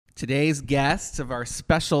Today's guest of our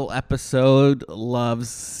special episode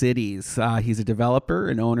loves cities. He's a developer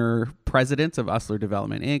and owner, president of Usler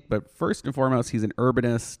Development, Inc. But first and foremost, he's an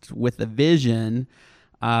urbanist with a vision.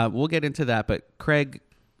 We'll get into that. But Craig,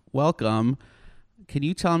 welcome. Can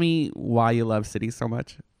you tell me why you love cities so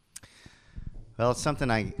much? Well, it's something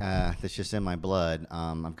that's just in my blood.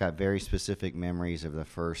 I've got very specific memories of the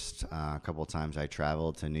first couple of times I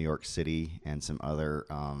traveled to New York City and some other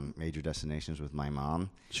major destinations with my mom.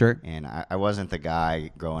 Sure. And I wasn't the guy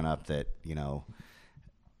growing up that,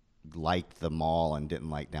 liked the mall and didn't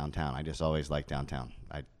like downtown. I just always liked downtown.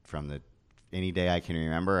 Any day I can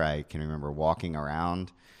remember walking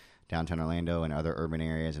around downtown Orlando and other urban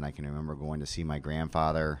areas, and I can remember going to see my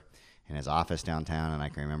grandfather in his office downtown, and I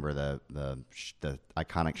can remember the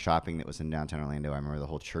iconic shopping that was in downtown Orlando. I remember the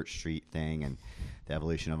whole Church Street thing and the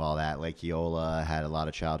evolution of all that. Lake Eola, had a lot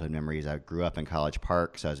of childhood memories. I grew up in College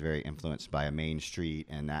Park, so I was very influenced by a main street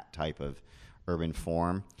and that type of urban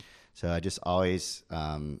form. So I just always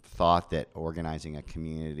thought that organizing a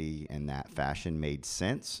community in that fashion made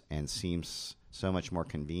sense and seems so much more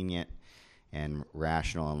convenient and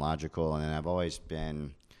rational and logical. And then I've always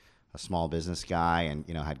been a small business guy and,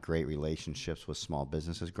 had great relationships with small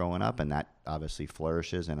businesses growing up. And that obviously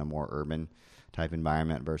flourishes in a more urban type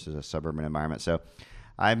environment versus a suburban environment. So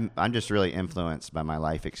I'm just really influenced by my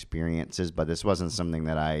life experiences, but this wasn't something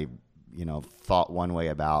that I, thought one way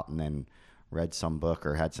about and then read some book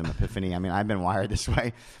or had some epiphany. I mean, I've been wired this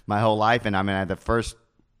way my whole life. And the first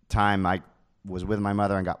time I was with my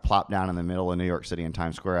mother and got plopped down in the middle of New York City in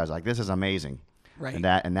Times Square, I was like, this is amazing. Right.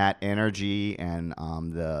 And that energy and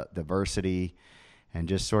the diversity and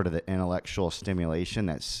just sort of the intellectual stimulation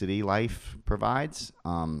that city life provides,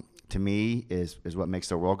 to me is what makes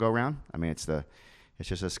the world go round. I mean, it's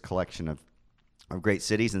just this collection of great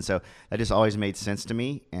cities, and so that just always made sense to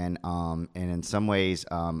me. And in some ways,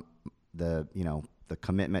 the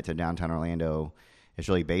commitment to downtown Orlando is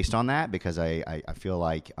really based on that, because I feel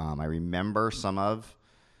like I remember some of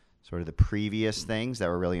sort of the previous things that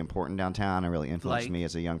were really important downtown and really influenced me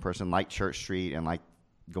as a young person, like Church Street and like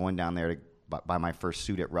going down there to buy my first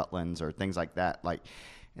suit at Rutland's or things like that. Like,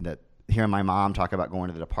 and hearing my mom talk about going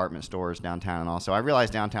to the department stores downtown, and also I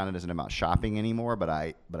realize downtown it isn't about shopping anymore, but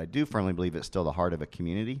I do firmly believe it's still the heart of a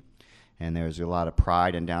community. And there's a lot of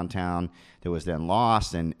pride in downtown that was then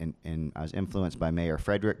lost, and I was influenced by Mayor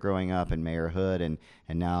Frederick growing up and Mayor Hood, and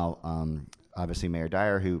now obviously Mayor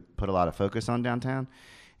Dyer, who put a lot of focus on downtown.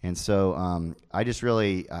 And so I just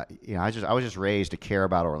really, I was just raised to care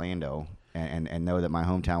about Orlando and know that my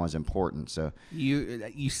hometown was important. So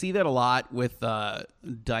You see that a lot with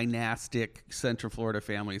dynastic Central Florida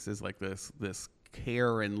families, is like this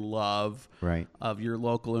care and love right. of your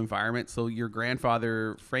local environment. So your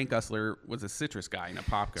grandfather, Frank Usler, was a citrus guy in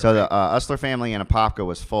Apopka. So right? the Usler family in Apopka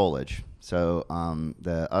was foliage. So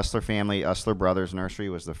the Usler family, Usler Brothers Nursery,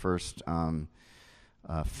 was the first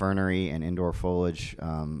fernery and indoor foliage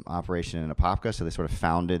operation in Apopka. So they sort of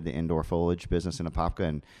founded the indoor foliage business in Apopka,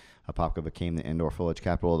 and Apopka became the indoor foliage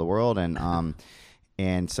capital of the world.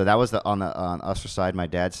 And so that was on Usler side, my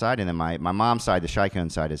dad's side, and then my mom's side, the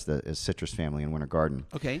Shicone side, is Citrus family in Winter Garden.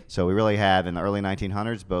 Okay. So we really have, in the early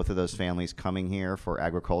 1900s, both of those families coming here for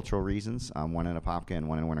agricultural reasons, one in Apopka and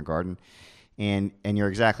one in Winter Garden. And you're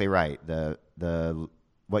exactly right. The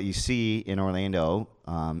what you see in Orlando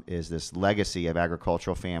is this legacy of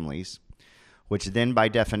agricultural families, which then by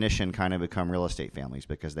definition kind of become real estate families,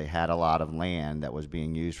 because they had a lot of land that was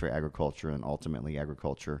being used for agriculture, and ultimately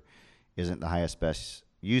agriculture isn't the highest best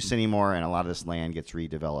use anymore, and a lot of this land gets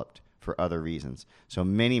redeveloped for other reasons. So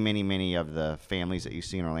many of the families that you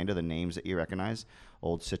see in Orlando, the names that you recognize,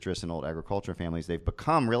 old citrus and old agriculture families, they've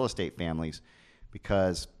become real estate families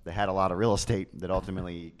because they had a lot of real estate that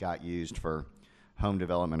ultimately got used for home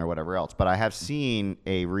development or whatever else. But I have seen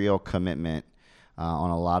a real commitment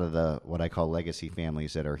on a lot of the what I call legacy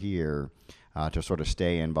families that are here to sort of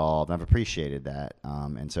stay involved. I've appreciated that,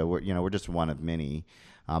 and so we're just one of many.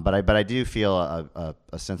 But I do feel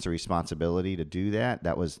a sense of responsibility to do that.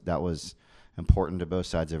 That was important to both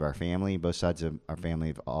sides of our family. Both sides of our family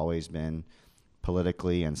have always been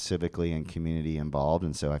politically and civically and community involved,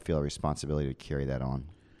 and so I feel a responsibility to carry that on.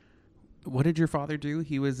 What did your father do?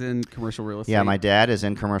 He was in commercial real estate. Yeah, my dad is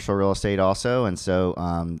in commercial real estate also, and so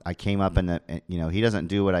I came up in the. He doesn't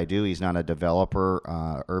do what I do. He's not a developer,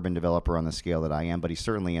 urban developer on the scale that I am, but he's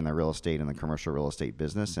certainly in the real estate and the commercial real estate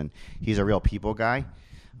business, and he's a real people guy.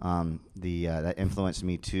 That influenced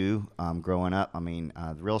me too. Growing up,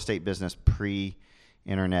 the real estate business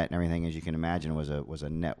pre-internet and everything, as you can imagine, was a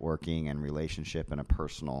networking and relationship and a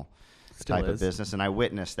personal type of business. And I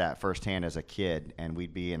witnessed that firsthand as a kid. And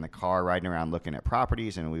we'd be in the car riding around looking at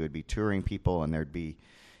properties, and we would be touring people, and there'd be,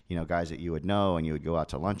 guys that you would know, and you would go out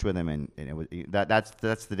to lunch with them. And it was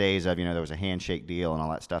that's the days of, there was a handshake deal and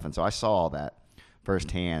all that stuff. And so I saw all that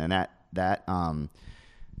firsthand, and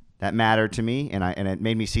that mattered to me, and it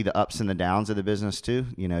made me see the ups and the downs of the business too.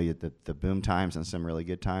 The boom times and some really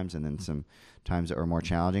good times, and then some times that were more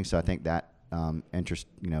challenging. So I think that interest,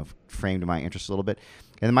 framed my interest a little bit.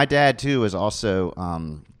 And then my dad too was also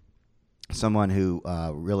someone who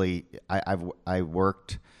really I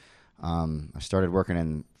worked. I started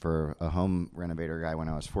working for a home renovator guy when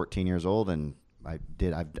I was 14 years old, and I've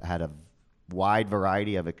had a wide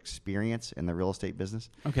variety of experience in the real estate business.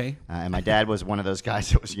 Okay. And my dad was one of those guys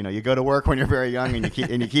that was, you go to work when you're very young, and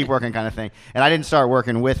you keep working kind of thing. And I didn't start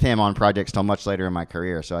working with him on projects till much later in my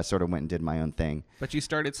career, so I sort of went and did my own thing. But you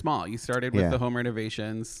started small. You started with the home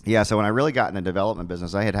renovations. Yeah. So when I really got in the development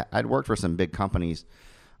business, I'd worked for some big companies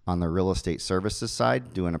on the real estate services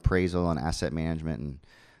side, doing appraisal and asset management and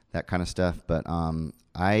that kind of stuff. But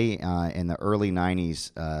I in the early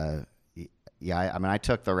 90s. I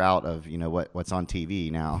took the route of, what's on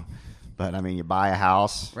TV now. But, you buy a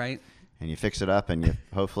house. Right. And you fix it up, and you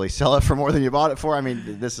hopefully sell it for more than you bought it for.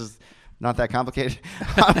 This is not that complicated.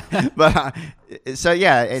 But so,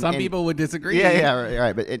 yeah. Some people would disagree. Yeah,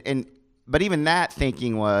 right. But even that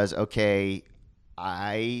thinking was, okay,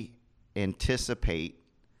 I anticipate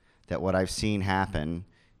that what I've seen happen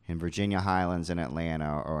in Virginia Highlands in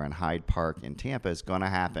Atlanta or in Hyde Park in Tampa is going to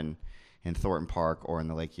happen in Thornton Park or in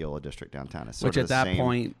the Lake Eola district downtown. Which at that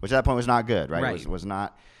point was not good, right? It was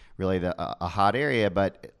not really a hot area,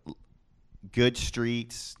 but good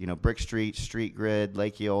streets, brick streets, street grid,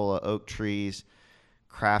 Lake Eola, oak trees,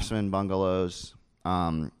 craftsman bungalows.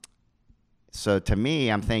 So to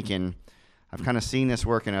me, I'm thinking, I've kind of seen this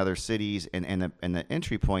work in other cities, and the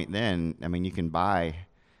entry point then, you can buy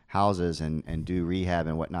houses and do rehab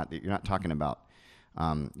and whatnot. You're not talking about,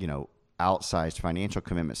 outsized financial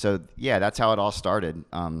commitment. So yeah, that's how it all started.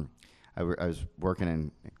 I was working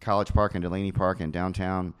in College Park and Delaney Park and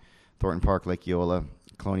downtown Thornton Park, Lake Eola,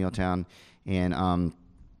 Colonial Town, and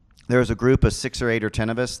there was a group of 6 or 8 or 10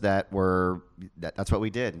 of us that's what we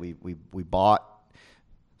did. We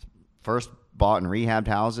first bought and rehabbed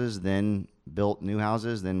houses, then built new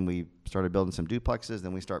houses, then we started building some duplexes,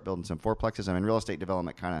 then we start building some fourplexes. Real estate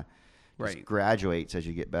development kind of graduates as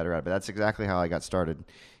you get better at it. But that's exactly how I got started,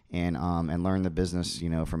 and learn the business,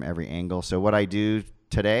 from every angle. So what I do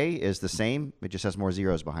today is the same. It just has more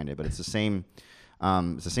zeros behind it, but it's the same.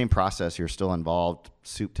 It's the same process. You're still involved,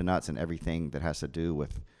 soup to nuts, in everything that has to do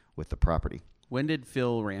with the property. When did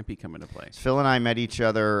Phil Rampy come into play? Phil and I met each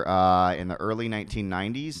other in the early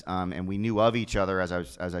 1990s, and we knew of each other. As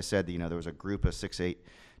I said, there was a group of 6, 8,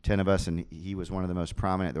 10 of us, and he was one of the most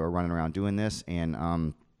prominent that were running around doing this.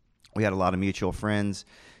 And we had a lot of mutual friends,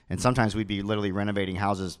 and sometimes we'd be literally renovating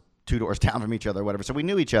houses 2 doors down from each other or whatever. So we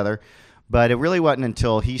knew each other, but it really wasn't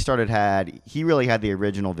until he really had the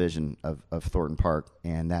original vision of Thornton Park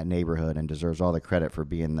and that neighborhood, and deserves all the credit for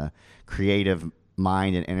being the creative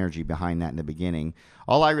mind and energy behind that in the beginning.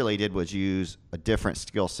 All I really did was use a different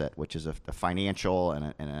skill set, which is a financial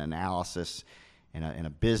and an analysis and a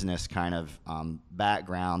business kind of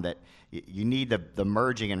background that you need the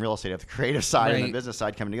merging in real estate of the creative side and the business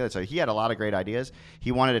side coming together. So he had a lot of great ideas.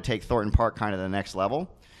 He wanted to take Thornton Park kind of the next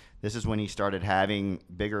level. This is when he started having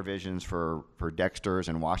bigger visions for Dexter's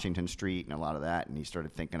and Washington Street and a lot of that. And he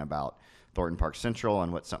started thinking about Thornton Park Central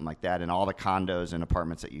and something like that, and all the condos and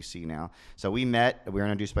apartments that you see now. So we met. We were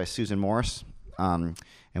introduced by Susan Morris, and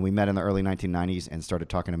we met in the early 1990s and started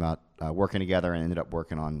talking about working together, and ended up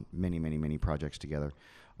working on many, many, many projects together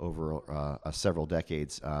over several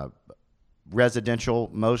decades. Residential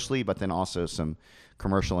mostly, but then also some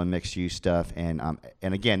commercial and mixed use stuff. And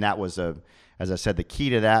again, that was as I said, the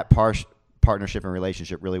key to that partnership and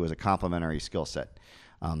relationship really was a complementary skill set.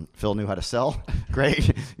 Phil knew how to sell.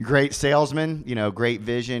 Great salesman, great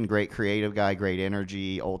vision, great creative guy, great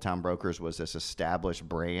energy. Old Town Brokers was this established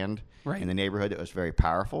brand in the neighborhood that was very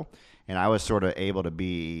powerful. And I was sort of able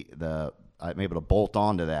to I'm able to bolt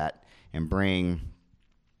onto that and bring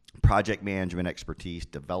project management expertise,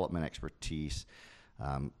 development expertise,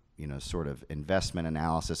 sort of investment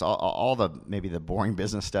analysis, all the maybe the boring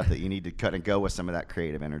business stuff that you need to cut and go with some of that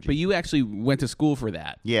creative energy. But you actually went to school for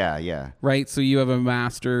that. Yeah. Right? So you have a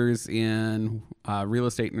master's in real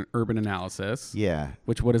estate and urban analysis. Yeah.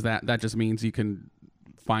 Which, what is that? That just means you can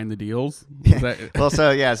find the deals?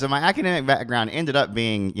 So my academic background ended up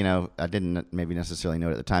being, I didn't maybe necessarily know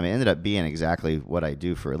it at the time. It ended up being exactly what I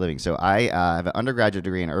do for a living. So I have an undergraduate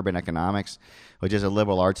degree in urban economics, which is a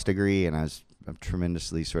liberal arts degree, and I was I'm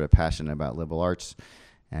tremendously sort of passionate about liberal arts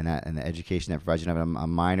and the education that provides. You have a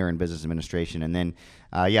minor in business administration, and then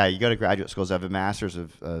you go to graduate schools. I have a master's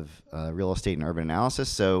of real estate and urban analysis.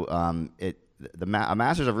 So a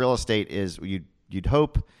master's of real estate is you'd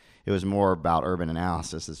hope it was more about urban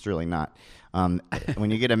analysis. It's really not.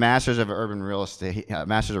 When you get a master's of real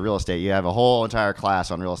estate, you have a whole entire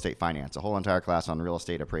class on real estate finance, a whole entire class on real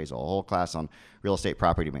estate appraisal, a whole class on real estate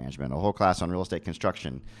property management, a whole class on real estate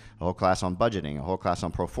construction, a whole class on budgeting, a whole class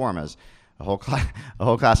on pro formas, a whole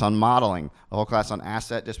class on modeling, a whole class on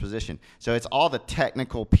asset disposition. So it's all the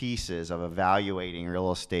technical pieces of evaluating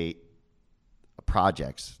real estate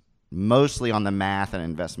projects, mostly on the math and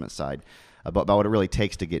investment side, about what it really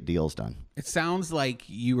takes to get deals done. It sounds like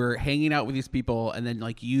you were hanging out with these people, and then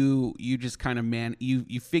like you just kind of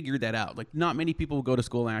you figured that out. Like not many people will go to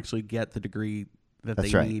school and actually get the degree that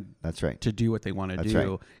That's they right. need That's right. to do what they want to That's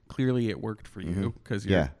do. right. Clearly it worked for you because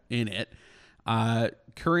you're Yeah. in it.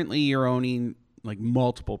 Currently you're owning like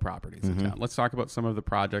multiple properties in town. Let's talk about some of the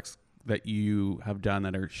projects that you have done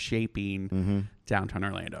that are shaping downtown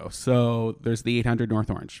Orlando. So there's the 800 North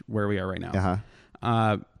Orange, where we are right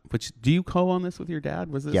now. Which, do you co-own this with your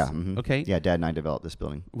dad? Was this? Yeah. Okay. Yeah, Dad and I developed this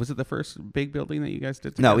building. Was it the first big building that you guys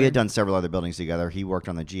did together? No, we had done several other buildings together. He worked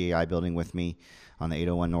on the GAI building with me, on the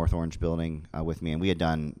 801 North Orange building with me, and we've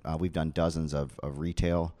done dozens of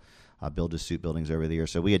retail build-to-suit buildings over the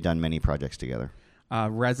years. So we had done many projects together.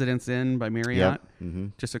 Residence Inn by Marriott,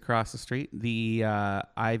 Yep. just across the street. The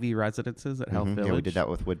Ivy Residences at Health Village. Yeah, we did that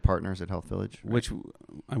with Wood Partners at Health Village. Right? Which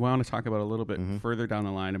I want to talk about a little bit further down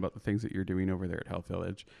the line about the things that you're doing over there at Health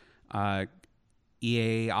Village.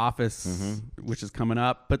 EA Office, which is coming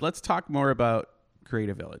up. But let's talk more about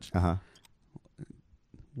Creative Village.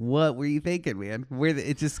 What were you thinking, man?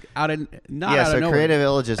 It just out of nowhere. So Creative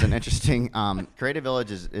Village is an interesting. Creative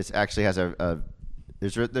Village is actually has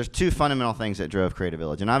there's two fundamental things that drove Creative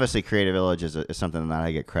Village, and obviously Creative Village is something that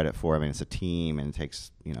I get credit for. I mean, it's a team, and it takes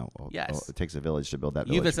it takes a village to build that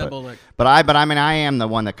village. You've assembled it. But I am the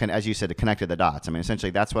one that as you said, connected the dots. I mean,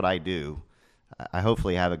 essentially that's what I do. I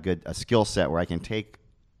hopefully have a skill set where I can take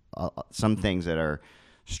some things that are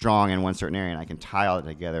strong in one certain area, and I can tie all it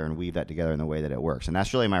together and weave that together in the way that it works. And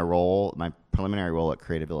that's really my role. My preliminary role at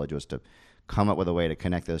Creative Village was to come up with a way to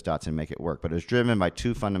connect those dots and make it work. But it was driven by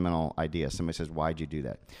two fundamental ideas. Somebody says, why'd you do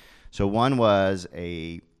that? So one was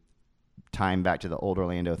a time back to the old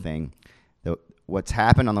Orlando thing. What's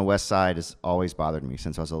happened on the west side has always bothered me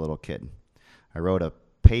since I was a little kid. I wrote a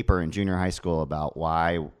paper in junior high school about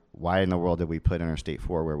why in the world did we put Interstate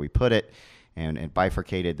 4 where we put it, and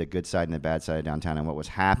bifurcated the good side and the bad side of downtown, and what was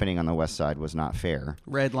happening on the west side was not fair.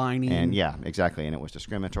 Redlining. And yeah, exactly. And it was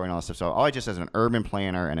discriminatory and all that stuff. So just as an urban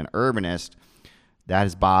planner and an urbanist, that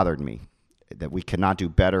has bothered me, that we cannot do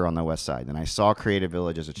better on the west side. And I saw Creative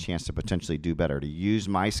Village as a chance to potentially do better, to use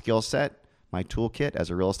my skill set, my toolkit as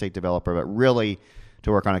a real estate developer, but really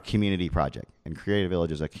to work on a community project. And Creative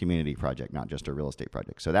Village is a community project, not just a real estate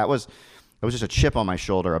project. So that was just a chip on my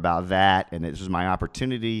shoulder about that. And this was my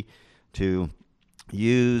opportunity to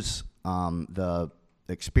use the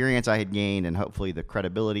experience I had gained and hopefully the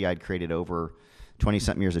credibility I'd created over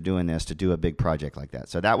 20-something years of doing this to do a big project like that.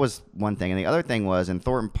 So that was one thing. And the other thing was in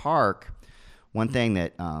Thornton Park, one thing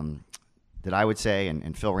that that I would say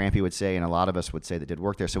and Phil Rampey would say and a lot of us would say that did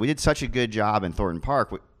work there. So we did such a good job in Thornton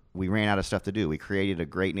Park, we ran out of stuff to do. We created a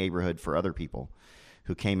great neighborhood for other people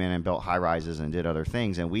who came in and built high-rises and did other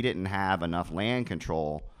things. And we didn't have enough land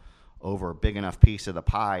control over a big enough piece of the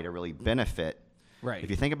pie to really benefit. Right. If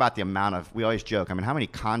you think about the amount of, we always joke, I mean, how many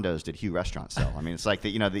condos did Hugh Restaurant sell? I mean, it's like,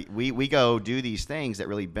 we go do these things that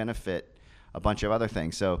really benefit a bunch of other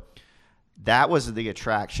things. So that was the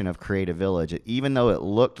attraction of Creative Village. Even though it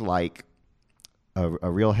looked like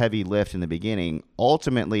a real heavy lift in the beginning,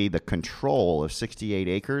 ultimately the control of 68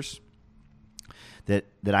 acres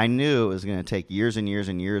that I knew was going to take years and years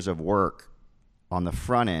and years of work on the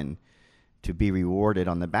front end to be rewarded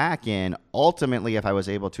on the back end. Ultimately, if I was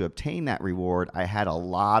able to obtain that reward, I had a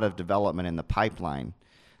lot of development in the pipeline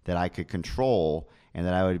that I could control and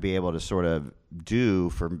that I would be able to sort of do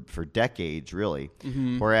for decades, really.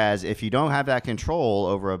 Whereas if you don't have that control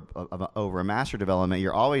over a master development,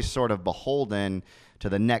 you're always sort of beholden to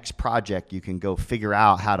the next project. You can go figure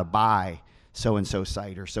out how to buy so-and-so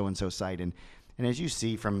site or so-and-so site. And as you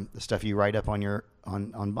see from the stuff you write up on your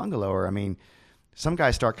on Bungalower, I mean, some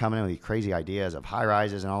guys start coming in with these crazy ideas of high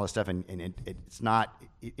rises and all this stuff, and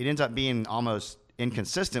it ends up being almost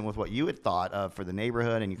inconsistent with what you had thought of for the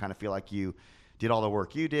neighborhood, and you kind of feel like you did all the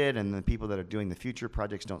work you did, and the people that are doing the future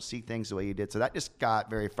projects don't see things the way you did. So that just got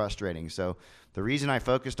very frustrating. So the reason I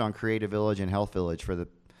focused on Creative Village and Health Village for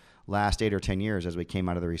last 8 or 10 years as we came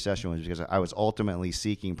out of the recession was because I was ultimately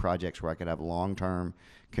seeking projects where I could have long-term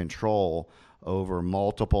control over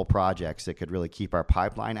multiple projects that could really keep our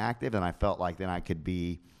pipeline active. And I felt like then I could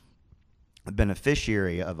be a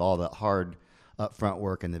beneficiary of all the hard upfront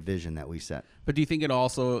work and the vision that we set. But do you think it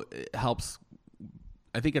also helps?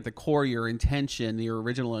 I think at the core, your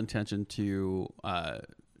original intention to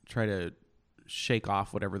try to shake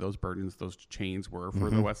off whatever those burdens, those chains were for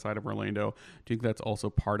the west side of Orlando. Do you think that's also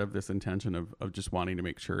part of this intention of just wanting to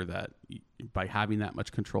make sure that by having that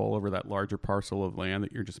much control over that larger parcel of land,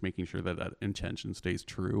 that you're just making sure that that intention stays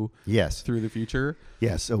true? Yes. Through the future?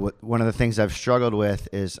 Yes. So one of the things I've struggled with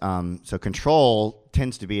is, so control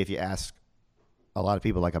tends to be, if you ask a lot of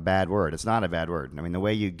people, like a bad word. It's not a bad word. I mean, the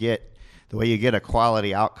way you get a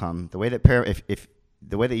quality outcome, the way that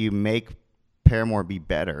the way that you make Paramore be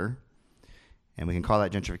better, and we can call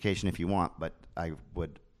that gentrification if you want, but I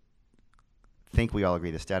would think we all agree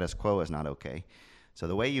the status quo is not okay. So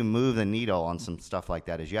the way you move the needle on some stuff like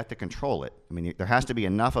that is you have to control it. I mean, there has to be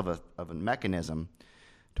enough of a mechanism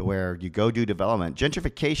to where you go do development.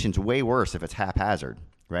 Gentrification's way worse if it's haphazard,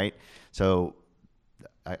 right? So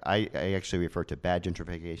I actually refer to bad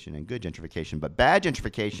gentrification and good gentrification. But bad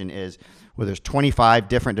gentrification is where there's 25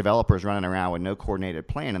 different developers running around with no coordinated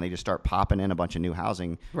plan, and they just start popping in a bunch of new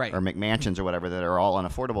housing or McMansions or whatever that are all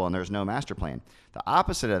unaffordable, and there's no master plan. The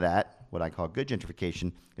opposite of that, what I call good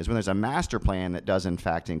gentrification, is when there's a master plan that does in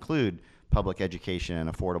fact include public education and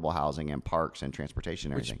affordable housing and parks and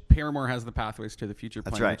transportation and everything. Which Paramore has the Pathways to the Future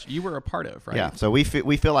plan, That's right. which you were a part of, right? Yeah, so we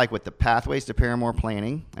feel like with the Pathways to Paramore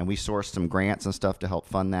planning, and we sourced some grants and stuff to help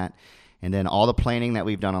fund that, and then all the planning that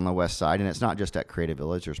we've done on the west side, and it's not just at Creative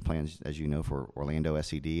Village, there's plans, as you know, for Orlando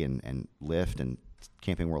SED and Lyft and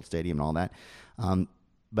Camping World Stadium and all that.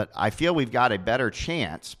 But I feel we've got a better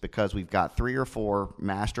chance because we've got 3 or 4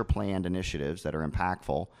 master planned initiatives that are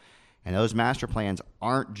impactful. And those master plans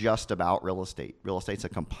aren't just about real estate. Real estate's a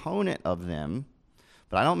component of them,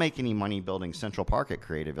 but I don't make any money building Central Park at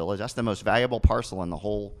Creative Village. That's the most valuable parcel in the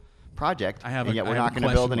whole project, and yet we're not going to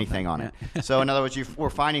build anything on it. So in other words, we're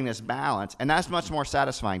finding this balance, and that's much more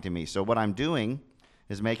satisfying to me. So what I'm doing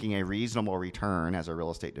is making a reasonable return as a real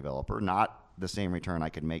estate developer, not the same return I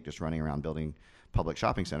could make just running around building public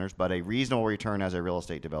shopping centers, but a reasonable return as a real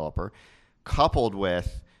estate developer, coupled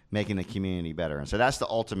with making the community better. And so that's the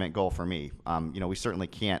ultimate goal for me. We certainly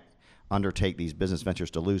can't undertake these business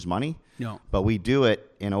ventures to lose money. No. But we do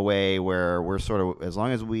it in a way where we're sort of, as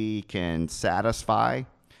long as we can satisfy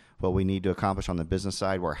what we need to accomplish on the business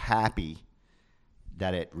side, we're happy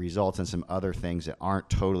that it results in some other things that aren't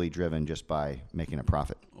totally driven just by making a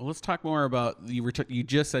profit. Well, let's talk more about, you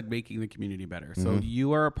just said making the community better. So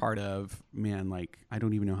you are a part of, I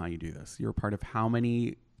don't even know how you do this. You're a part of how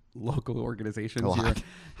many local organizations?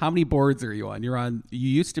 How many boards are you on? You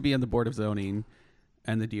used to be on the Board of Zoning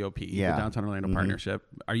and the DOP, the Downtown Orlando Partnership.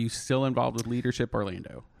 Are you still involved with Leadership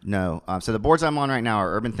Orlando? No. So the boards I'm on right now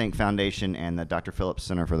are Urban Think Foundation and the Dr. Phillips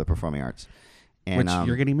Center for the Performing Arts. And, which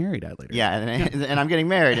you're getting married at later. Yeah, and I'm getting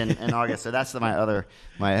married in August, so that's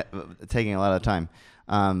my taking a lot of time.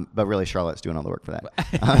 But really, Charlotte's doing all the work for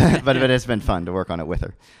that. But it's been fun to work on it with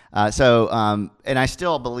her. And I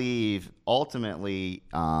still believe, ultimately,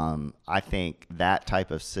 I think that type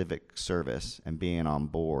of civic service and being on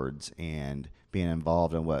boards and being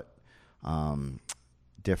involved in what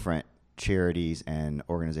different charities and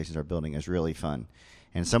organizations are building is really fun.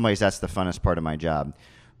 And in some ways, that's the funnest part of my job.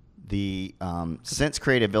 Since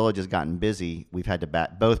Creative Village has gotten busy, we've had to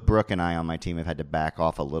both Brooke and I on my team have had to back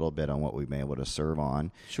off a little bit on what we've been able to serve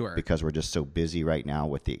on. Sure. Because we're just so busy right now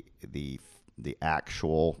with the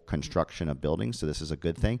actual construction of buildings. So this is a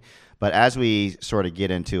good thing. But as we sort of get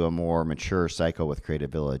into a more mature cycle with Creative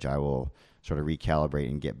Village, I will sort of recalibrate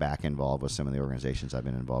and get back involved with some of the organizations I've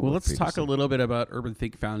been involved with. Well, let's previously. Talk a little bit about Urban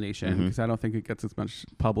Think Foundation, because I don't think it gets as much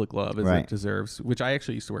public love as it deserves, which I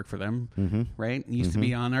actually used to work for them, right? Used to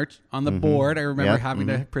be on the board. I remember having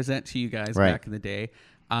to present to you guys back in the day.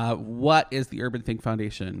 What is the Urban Think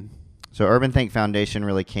Foundation? So Urban Think Foundation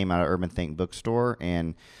really came out of Urban Think Bookstore,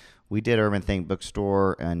 and we did Urban Think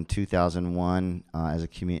Bookstore in 2001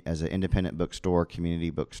 as an independent bookstore, community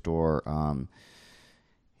bookstore.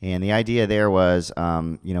 And the idea there was,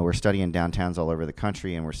 we're studying downtowns all over the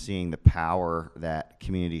country, and we're seeing the power that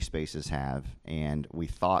community spaces have. And we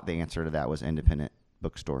thought the answer to that was independent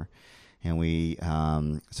bookstore.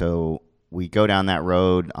 And so we go down that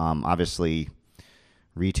road. Obviously,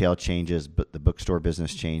 retail changes, but the bookstore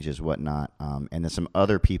business changes, whatnot. And then some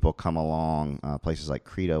other people come along, places like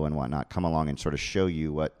Credo and whatnot, come along and sort of show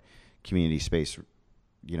you what community space,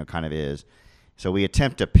 kind of is. So we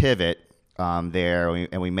attempt to pivot there,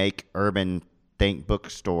 and we make urban Think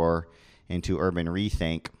bookstore into Urban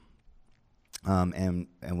Rethink. And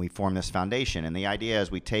we form this foundation. And the idea is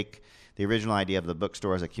we take the original idea of the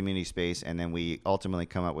bookstore as a community space, and then we ultimately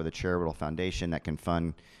come up with a charitable foundation that can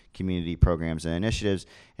fund community programs and initiatives,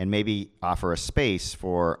 and maybe offer a space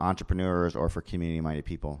for entrepreneurs or for community-minded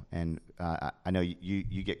people. And I know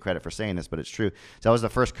you get credit for saying this, but it's true. So that was the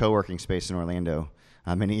first co-working space in Orlando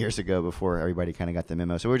many years ago, before everybody kind of got the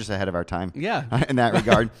memo. So we're just ahead of our time. Yeah. In that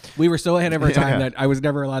regard. We were so ahead of our time that I was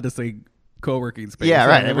never allowed to say co-working space. Yeah,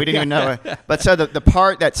 right. We didn't even know it. But so the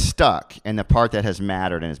part that stuck and the part that has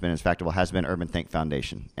mattered and has been impactful has been Urban Think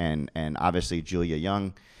Foundation. And obviously Julia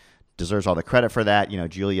Young deserves all the credit for that. You know,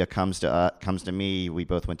 Julia comes to me. We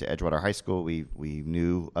both went to Edgewater High School. We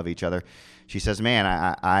knew of each other. She says, "Man,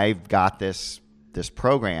 I've got this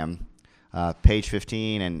program, Page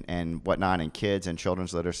 15 and whatnot, and kids and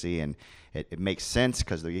children's literacy, and it makes sense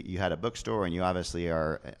because you had a bookstore and you obviously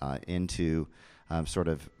are into sort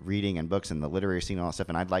of reading and books and the literary scene and all that stuff.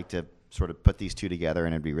 And I'd like to sort of put these two together,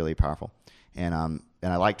 and it'd be really powerful." And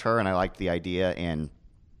I liked her, and I liked the idea, and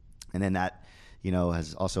then that, you know,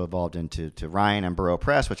 has also evolved into Ryan and Borough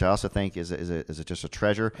Press, which I also think is just a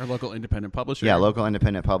treasure. Our local independent publisher. Yeah, local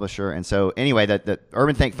independent publisher. And so anyway, the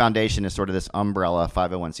Urban Think Foundation is sort of this umbrella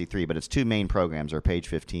 501c3, but its two main programs are Page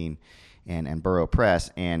 15 and Borough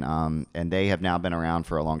Press, and they have now been around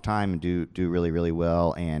for a long time and do really, really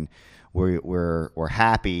well. And we're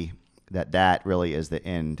happy that really is the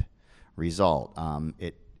end result.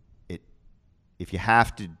 If you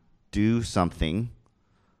have to do something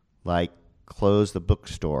like close the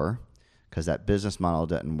bookstore because that business model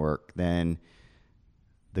doesn't work, then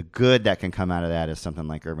the good that can come out of that is something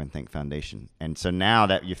like Urban Think Foundation. And so now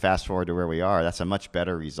that you fast forward to where we are, that's a much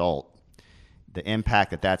better result. The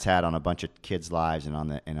impact that's had on a bunch of kids' lives and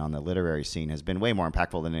on the literary scene has been way more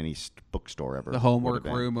impactful than any bookstore ever. The homework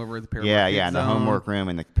room over at the Paramore Kids Zone. And the homework room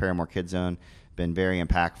in the Paramore Kids Zone been very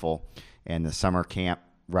impactful. And the summer camp,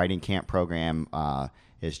 writing camp program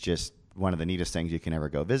is just one of the neatest things you can ever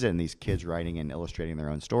go visit. And these kids writing and illustrating their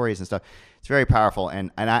own stories and stuff. It's very powerful.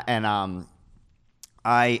 And I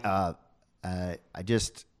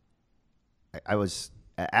was,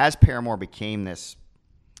 as Paramore became this,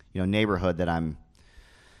 you know, neighborhood that I'm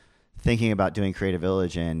thinking about doing Creative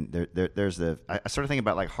Village in, there's I sort of think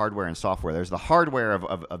about like hardware and software. There's the hardware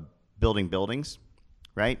of building buildings,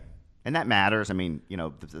 right? And that matters. I mean, you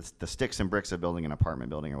know, the sticks and bricks of building an apartment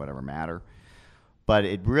building or whatever matter. But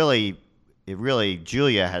it really,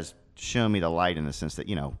 Julia has shown me the light in the sense that,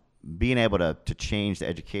 you know, being able to change the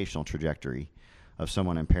educational trajectory of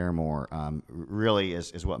someone in Paramore really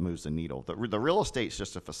is what moves the needle. The real estate's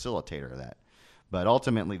just a facilitator of that. But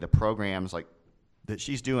ultimately, the programs like that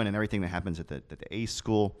she's doing and everything that happens at the ACE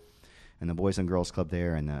School and the Boys and Girls Club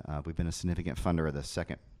there, and we've been a significant funder of the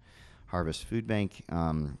Second Harvest Food Bank,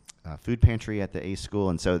 food pantry at the ACE School,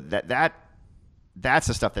 and so that's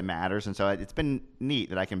the stuff that matters. And so it's been neat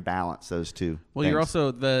that I can balance those two. Well, things. you're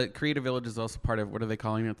also, the Creative Village is also part of, what are they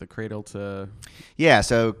calling it? The Cradle to... Yeah,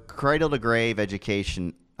 so Cradle to Grave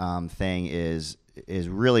education thing is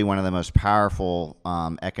really one of the most powerful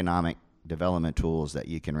economic development tools that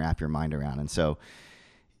you can wrap your mind around. And so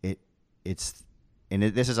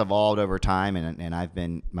this has evolved over time, and I've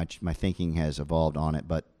been, my thinking has evolved on it.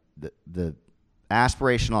 But the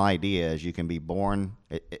aspirational idea is you can be born...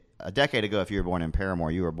 A decade ago, if you were born in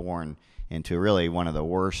Paramore, you were born into really one of the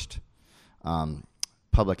worst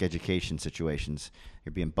public education situations.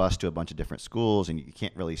 You're being bused to a bunch of different schools, and you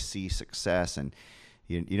can't really see success, and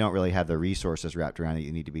you don't really have the resources wrapped around that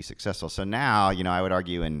you need to be successful. So now, you know, I would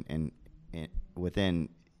argue in within,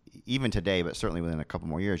 even today, but certainly within a couple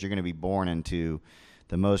more years, you're going to be born into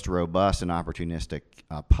the most robust and opportunistic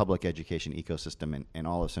public education ecosystem in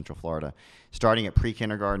all of Central Florida, starting at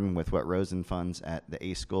pre-kindergarten with what Rosen funds at the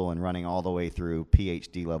ACE School and running all the way through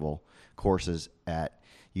PhD level courses at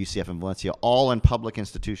UCF and Valencia, all in public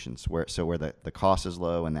institutions where the cost is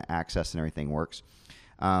low and the access and everything works.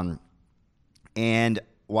 And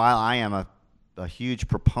while I am a huge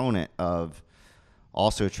proponent of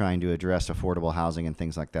also trying to address affordable housing and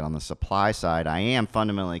things like that on the supply side, I am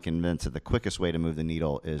fundamentally convinced that the quickest way to move the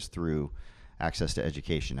needle is through access to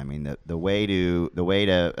education. I mean, the way to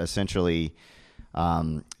essentially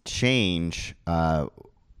change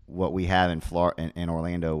what we have in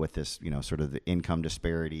Orlando with this, you know, sort of the income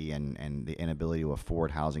disparity and the inability to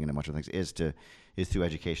afford housing and a bunch of things is through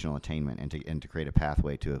educational attainment and to create a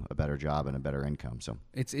pathway to a better job and a better income. So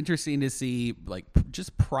it's interesting to see like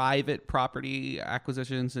just private property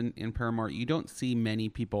acquisitions in Paramore. You don't see many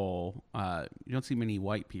people, you don't see many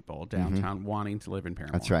white people downtown wanting to live in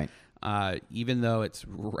Paramore. That's right. Even though it's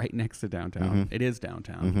right next to downtown, it is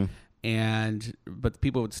downtown. but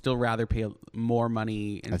people would still rather pay more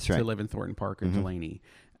money to live in Thornton Park or Delaney.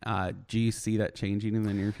 Do you see that changing in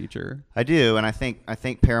the near future? I do, and I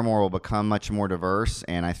think Paramore will become much more diverse.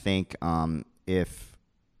 And I think if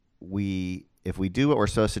we do what we're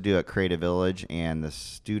supposed to do at Creative Village, and the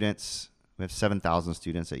students, we have 7,000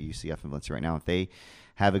 students at UCF in Valencia right now, if they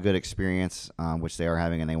have a good experience, which they are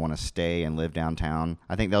having, and they want to stay and live downtown,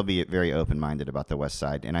 I think they'll be very open-minded about the West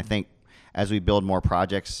Side. And I think as we build more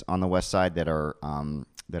projects on the West Side that are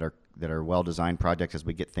well-designed projects, as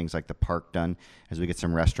we get things like the park done, as we get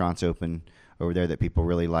some restaurants open over there that people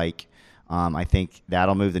really like, I think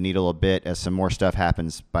that'll move the needle a bit. As some more stuff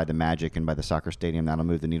happens by the Magic and by the soccer stadium, that'll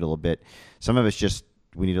move the needle a bit. Some of it's just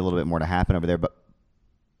we need a little bit more to happen over there, but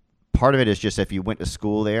part of it is just if you went to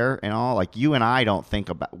school there and all, like you and I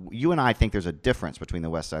think there's a difference between the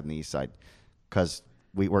West Side and the East Side, because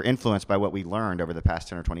we were influenced by what we learned over the past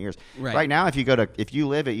 10 or 20 years. Right now, if you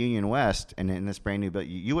live at Union West and in this brand new building,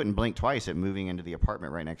 you wouldn't blink twice at moving into the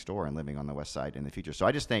apartment right next door and living on the West Side in the future. So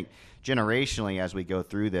I just think generationally, as we go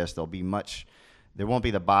through this, there won't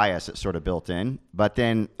be the bias that's sort of built in. But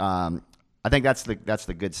then I think that's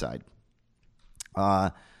the good side.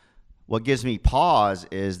 What gives me pause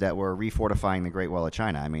is that we're refortifying the Great Wall of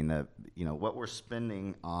China. I mean, what we're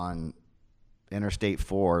spending on Interstate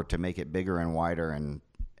 4 to make it bigger and wider and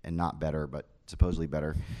not better, but supposedly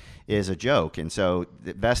better, is a joke. And so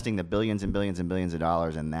investing the billions and billions and billions of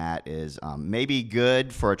dollars in that is maybe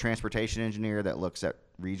good for a transportation engineer that looks at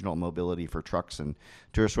regional mobility for trucks and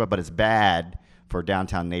tourists, but it's bad for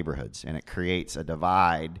downtown neighborhoods, and it creates a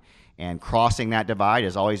divide. And crossing that divide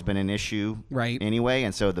has always been an issue anyway.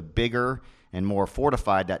 And so the bigger and more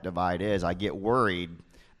fortified that divide is, I get worried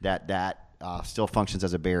that still functions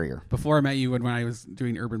as a barrier. Before I met you, when I was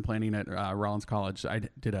doing urban planning at Rollins College, I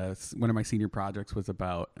did one of my senior projects was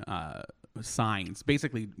about signs,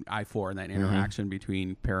 basically I-4 and that interaction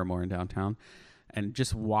between Paramore and downtown. And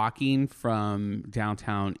just walking from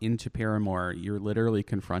downtown into Paramore, you're literally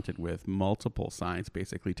confronted with multiple signs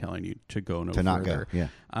basically telling you to go no further. Not go,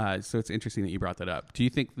 yeah. So it's interesting that you brought that up. Do you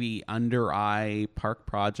think the Under Eye Park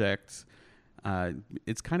project,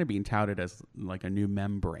 it's kind of being touted as like a new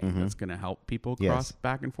membrane that's going to help people cross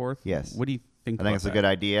back and forth? Yes. What do you think I think it's a good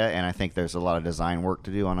idea, and I think there's a lot of design work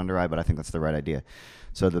to do on Under Eye, but I think that's the right idea.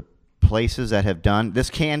 So the places that have done this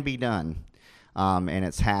can be done. And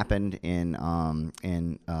it's happened in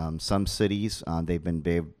some cities. They've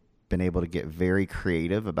been able to get very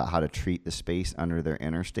creative about how to treat the space under their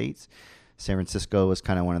interstates. San Francisco was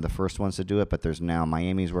kind of one of the first ones to do it, but there's now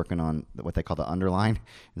Miami's working on what they call the underline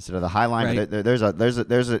instead of the high line. Right. But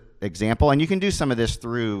there's an example, and you can do some of this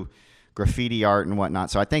through graffiti art and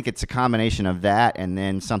whatnot. So I think it's a combination of that, and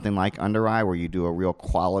then something like Under Eye, where you do a real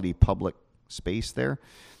quality public space there.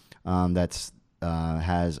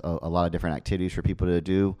 Has a lot of different activities for people to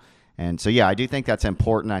do. And so, yeah, I do think that's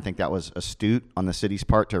important. I think that was astute on the city's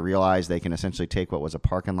part to realize they can essentially take what was a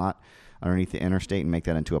parking lot underneath the interstate and make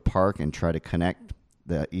that into a park and try to connect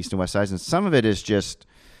the east and west sides. And some of it is just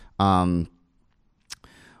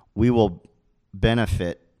we will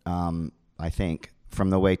benefit, I think, from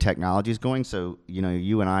the way technology is going. So,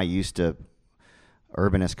 you and I used to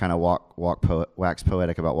urbanists kind of wax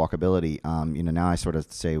poetic about walkability. Now I sort of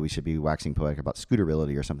say we should be waxing poetic about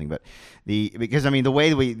scooterability or something. But because the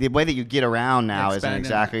way that you get around now isn't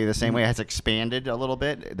exactly the same way. It has expanded a little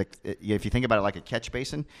bit. If you think about it like a catch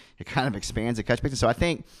basin, it kind of expands the catch basin. So I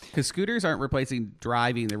think because scooters aren't replacing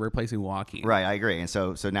driving, they're replacing walking. Right, I agree. And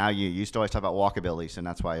so now you used to always talk about walkability, so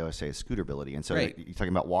that's why I always say it's scooterability. And so you're talking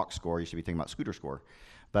about walk score, you should be thinking about scooter score.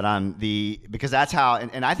 But because that's how,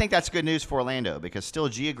 and I think that's good news for Orlando, because still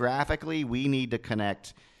geographically we need to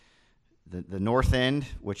connect the north end,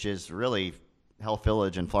 which is really Health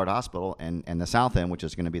Village and Florida Hospital, and the south end, which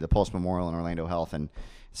is going to be the Pulse Memorial and Orlando Health and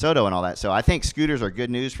SoDo and all that. So I think scooters are good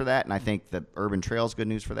news for that, and I think the urban trail is good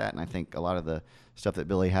news for that, and I think a lot of the stuff that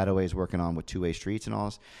Billy Hadaway is working on with two-way streets and all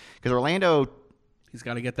this, because Orlando, he's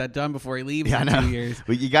got to get that done before he leaves in 2 years.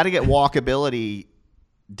 But you got to get walkability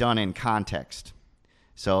done in context.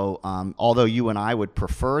 So although you and I would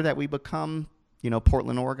prefer that we become,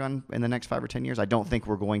 Portland, Oregon in the next 5 or 10 years, I don't think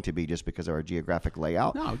we're going to be, just because of our geographic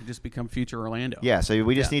layout. No, we just become future Orlando. Yeah, so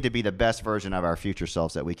we just need to be the best version of our future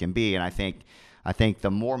selves that we can be. And I think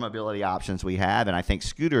the more mobility options we have, and I think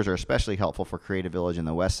scooters are especially helpful for Creative Village in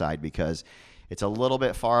the west side, because it's a little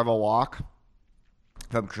bit far of a walk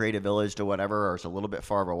from Creative Village to whatever, or it's a little bit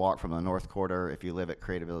far of a walk from the North Quarter if you live at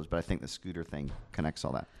Creative Village. But I think the scooter thing connects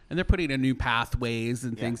all that. And they're putting in new pathways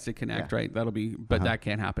and things to connect, right? That'll be, but that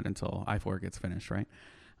can't happen until I-4 gets finished, right?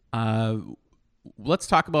 Let's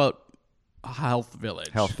talk about Health Village.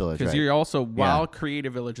 Health Village, Because right. you're also, while Yeah.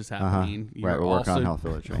 Creative Village is happening, Right, you're we're working on also- Health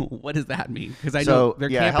Village, right. What does that mean? Because I know So their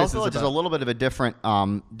yeah, campus Health Village is a little bit of a different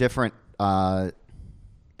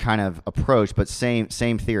kind of approach, but same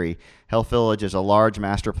theory. Health Village is a large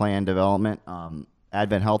master plan development.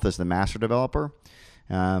 Advent Health is the master developer,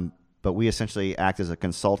 but we essentially act as a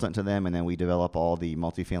consultant to them, and then we develop all the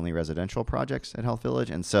multifamily residential projects at Health Village.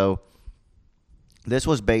 And so this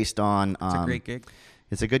was based on. It's a great gig.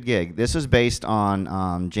 It's a good gig. This is based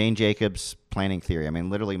on Jane Jacobs' planning theory. I mean,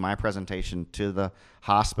 literally, my presentation to the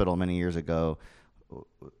hospital many years ago.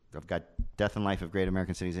 I've got Death and Life of Great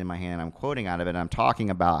American Cities in my hand. I'm quoting out of it. And I'm talking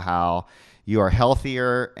about how you are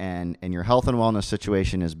healthier and your health and wellness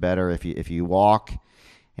situation is better if you walk.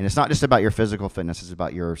 And it's not just about your physical fitness. It's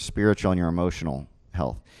about your spiritual and your emotional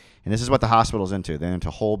health. And this is what the hospital's into. They're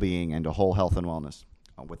into whole being and to whole health and wellness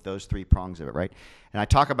with those three prongs of it, right? And I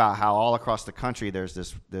talk about how all across the country there's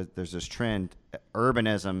this trend,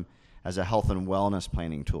 urbanism as a health and wellness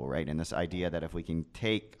planning tool, right? And this idea that if we can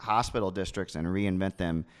take hospital districts and reinvent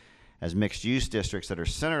them as mixed-use districts that are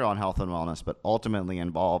centered on health and wellness, but ultimately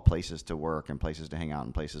involve places to work and places to hang out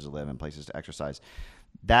and places to live and places to exercise,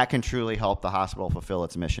 that can truly help the hospital fulfill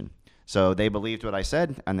its mission. So they believed what I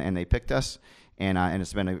said, and they picked us, and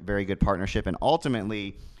it's been a very good partnership. And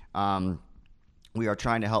ultimately, we are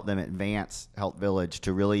trying to help them advance Health Village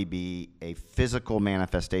to really be a physical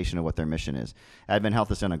manifestation of what their mission is. Advent Health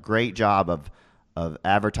has done a great job of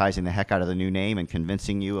advertising the heck out of the new name and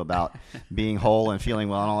convincing you about being whole and feeling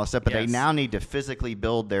well and all that stuff. But They now need to physically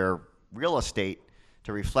build their real estate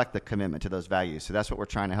to reflect the commitment to those values. So that's what we're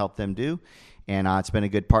trying to help them do. And it's been a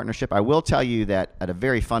good partnership. I will tell you that at a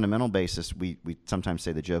very fundamental basis, we sometimes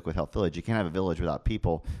say the joke with Health Village, you can't have a village without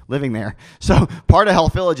people living there. So part of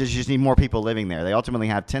Health Village is you just need more people living there. They ultimately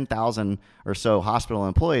have 10,000 or so hospital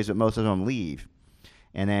employees, but most of them leave.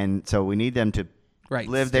 And then so we need them to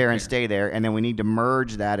live there and stay there. And then we need to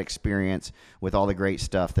merge that experience with all the great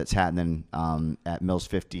stuff that's happening at Mills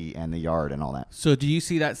 50 and the Yard and all that. So do you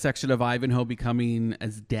see that section of Ivanhoe becoming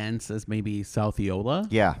as dense as maybe South Eola?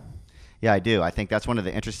 Yeah. Yeah, I do. I think that's one of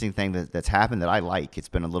the interesting things that's happened that I like. It's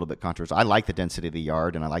been a little bit controversial. I like the density of the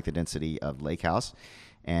Yard, and I like the density of Lake House.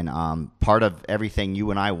 And part of everything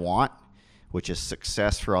you and I want, which is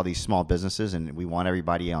success for all these small businesses, and we want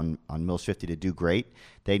everybody on Mills 50 to do great,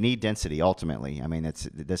 they need density ultimately. I mean,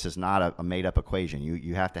 this is not a made-up equation.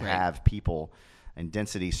 You have to have people and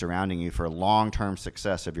density surrounding you for long-term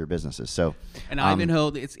success of your businesses. So, and Ivanhoe,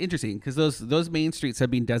 it's interesting because those main streets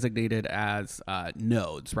have been designated as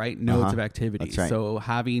nodes, right? Nodes of activity. That's right. So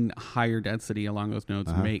having higher density along those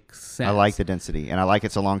nodes makes sense. I like the density, and I like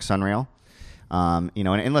it's along Sunrail.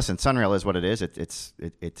 And listen, Sunrail is what it is.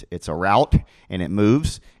 It's a route and it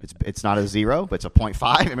moves. It's not a 0, but it's a 0.5.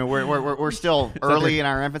 I mean, we're still early in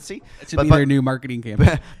our infancy. It should be their new marketing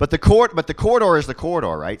campaign. But the corridor is the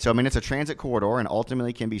corridor, right? So I mean, it's a transit corridor, and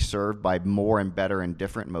ultimately can be served by more and better and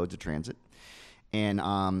different modes of transit. And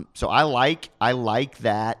so I like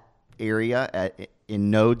that area in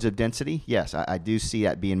nodes of density. Yes, I do see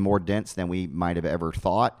that being more dense than we might have ever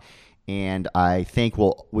thought. And I think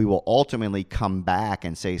we will ultimately come back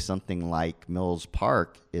and say something like Mills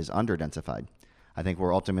Park is under-densified. I think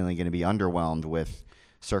we're ultimately going to be underwhelmed with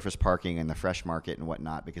surface parking and the Fresh Market and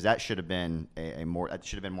whatnot, because that should have been more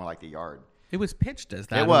like the Yard. It was pitched as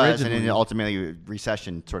that. It was, originally. and then ultimately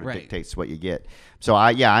recession sort of dictates what you get. So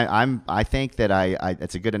I think that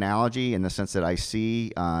it's a good analogy in the sense that I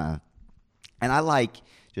see, and I like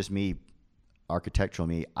architectural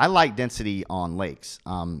me. I like density on lakes.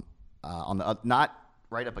 On the not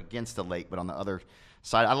right up against the lake, but on the other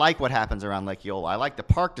side. I like what happens around Lake Eola. I like the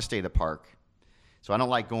park to stay the park, so I don't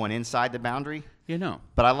like going inside the boundary.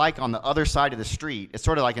 But I like on the other side of the street. It's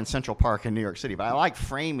sort of like in Central Park in New York City. But I like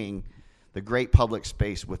framing the great public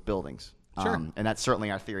space with buildings. Sure. And that's certainly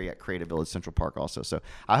our theory at Creative Village Central Park also. So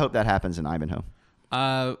I hope that happens in Ivanhoe.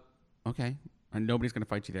 Okay. And nobody's going to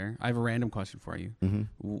fight you there. I have a random question for you.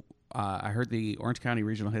 Mm-hmm. I heard the Orange County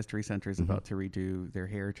Regional History Center is about to redo their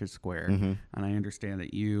Heritage Square, and I understand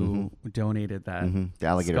that you donated that the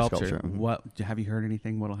alligator sculpture. What have you heard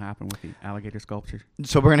anything? What'll happen with the alligator sculpture?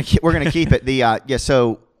 So we're gonna keep it.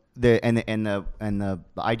 So the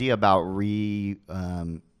idea about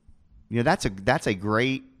that's a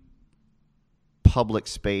great public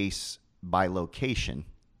space by location,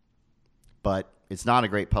 but it's not a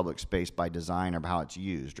great public space by design or how it's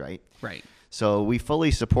used, right? Right. So we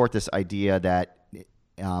fully support this idea that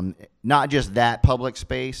not just that public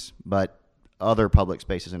space, but other public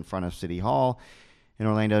spaces in front of City Hall in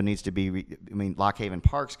Orlando needs to be. Lock Haven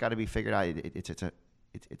Park's got to be figured out.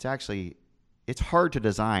 It's hard to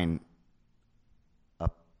design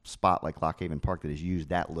spot like Lock Haven Park that is used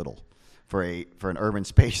that little for an urban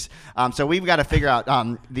space. So we've got to figure out I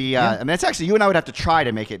mean, it's actually, you and I would have to try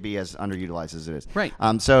to make it be as underutilized as it is. Right.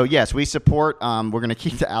 So yes, we support. We're going to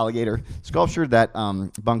keep the alligator sculpture. That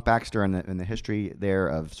Bunk Baxter and the history there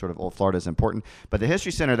of sort of old Florida is important. But the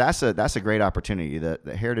History Center, that's a great opportunity. The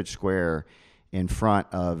Heritage Square in front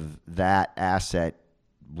of that asset,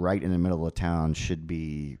 right in the middle of town, should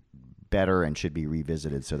be better and should be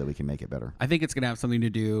revisited so that we can make it better. I think it's going to have something to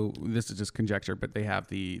do. This is just conjecture, but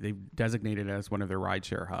they've designated it as one of their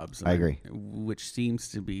rideshare hubs. I agree. Which seems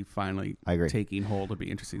to be finally taking hold. It'll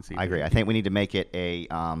be interesting to see. I agree. I think we need to make it a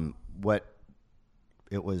what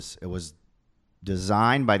it was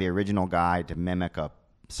designed by the original guy to mimic a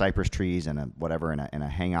cypress trees and a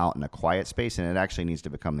hangout and a quiet space, and it actually needs to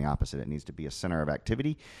become the opposite. It needs to be a center of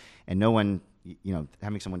activity, and no one,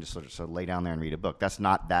 having someone just sort of lay down there and read a book. That's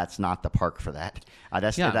not the park for that.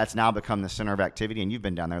 That's now become the center of activity, and you've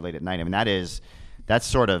been down there late at night. I mean, that's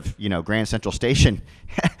sort of Grand Central Station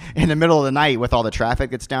in the middle of the night with all the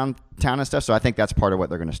traffic that's downtown and stuff. So I think that's part of what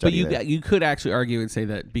they're going to study. But you could actually argue and say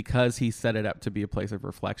that because he set it up to be a place of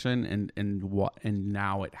reflection and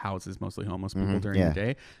now it houses mostly homeless people during the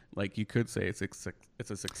day, like you could say it's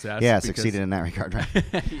a success. Yeah, succeeded in that regard,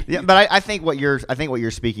 right? Yeah, but I think what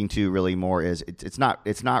you're speaking to really more is it's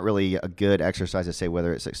not really a good exercise to say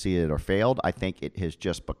whether it succeeded or failed. I think it has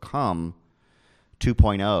just become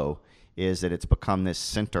 2.0. Is that it's become this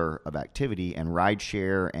center of activity and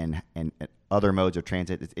rideshare and other modes of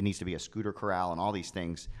transit. It needs to be a scooter corral and all these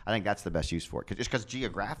things. I think that's the best use for it, because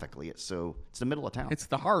geographically it's the middle of town. It's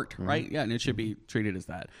the heart, right? Yeah, and it should be treated as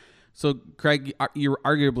that. So, Craig, you're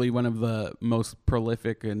arguably one of the most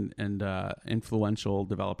prolific and influential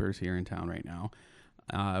developers here in town right now.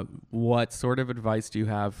 What sort of advice do you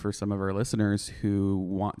have for some of our listeners who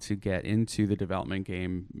want to get into the development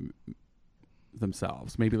game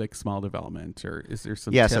themselves, maybe like small development, or is there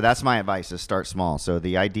some tips? So that's my advice, is start small. So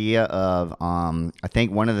the idea of I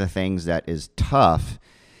think one of the things that is tough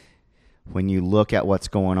when you look at what's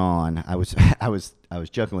going on, I was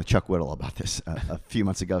joking with Chuck Whittle about this a few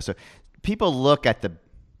months ago. So people look at the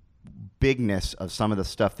bigness of some of the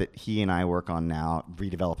stuff that he and I work on now,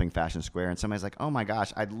 redeveloping Fashion Square, and somebody's like, oh my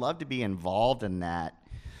gosh, I'd love to be involved in that.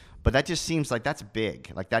 But that just seems like that's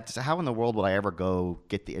big. Like that's how in the world would I ever go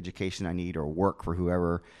get the education I need or work for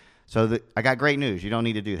whoever? So I got great news. You don't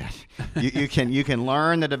need to do that. You can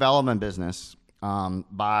learn the development business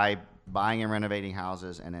by buying and renovating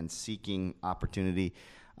houses and then seeking opportunity.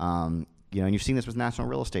 And you've seen this with National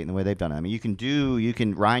Real Estate and the way they've done it. I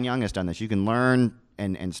mean, Ryan Young has done this. You can learn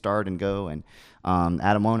and start and go. And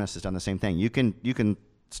Adam Onis has done the same thing. You can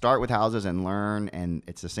start with houses and learn, and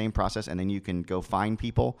it's the same process, and then you can go find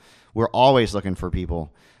people. We're always looking for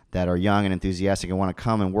people that are young and enthusiastic and want to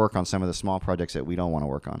come and work on some of the small projects that we don't want to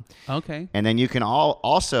work on. Okay. And then you can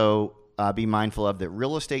also be mindful of that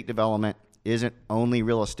real estate development isn't only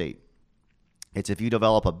real estate. It's if you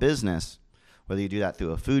develop a business, whether you do that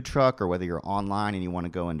through a food truck or whether you're online and you want to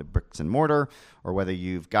go into bricks and mortar, or whether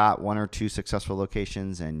you've got one or two successful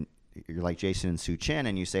locations and you're like Jason and Sue Chin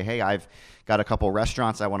and you say, hey, I've got a couple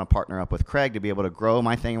restaurants I want to partner up with Craig to be able to grow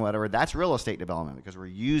my thing or whatever. That's real estate development, because we're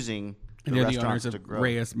using the restaurants to grow.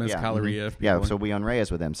 Reyes Mezcaleria. Yeah, so we own Reyes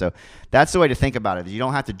with them. So that's the way to think about it. You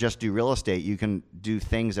don't have to just do real estate. You can do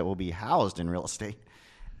things that will be housed in real estate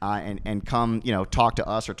and come, talk to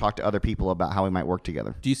us or talk to other people about how we might work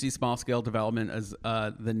together. Do you see small scale development as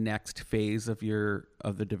the next phase of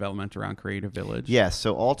the development around Creative Village? Yes.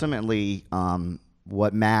 So ultimately,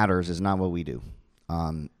 what matters is not what we do.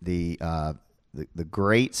 The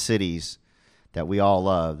great cities that we all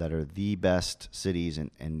love, that are the best cities in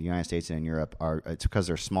the United States and in Europe, it's because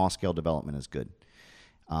their small scale development is good.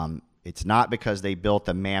 It's not because they built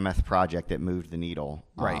the mammoth project that moved the needle.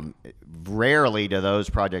 Right. Rarely do those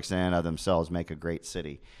projects in and of themselves make a great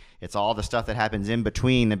city. It's all the stuff that happens in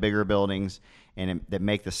between the bigger buildings and that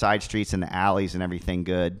make the side streets and the alleys and everything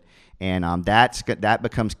good. And that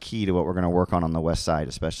becomes key to what we're going to work on the west side,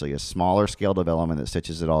 especially a smaller scale development that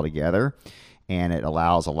stitches it all together. And it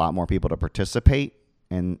allows a lot more people to participate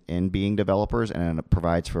in being developers, and it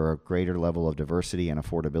provides for a greater level of diversity and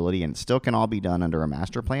affordability. And it still can all be done under a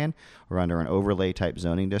master plan or under an overlay type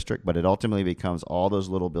zoning district, but it ultimately becomes all those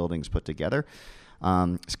little buildings put together.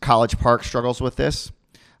 College Park struggles with this.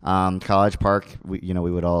 College Park, we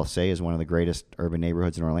would all say, is one of the greatest urban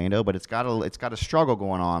neighborhoods in Orlando, but it's got a struggle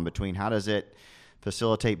going on between how does it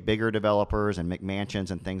facilitate bigger developers and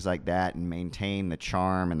McMansions and things like that, and maintain the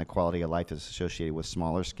charm and the quality of life that's associated with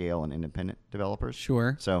smaller scale and independent developers.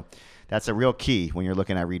 Sure. So that's a real key when you're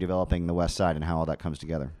looking at redeveloping the west side and how all that comes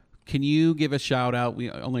together. Can you give a shout out? We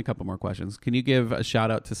only a couple more questions. Can you give a shout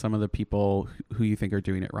out to some of the people who you think are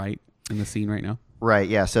doing it right in the scene right now? Right.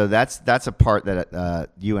 Yeah. So that's a part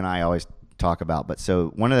that you and I always talk about. But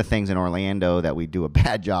so one of the things in Orlando that we do a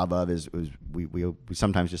bad job of is we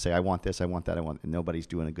sometimes just say, I want this, I want that, I want, and nobody's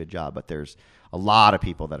doing a good job. But there's a lot of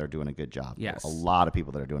people that are doing a good job. Yes. A lot of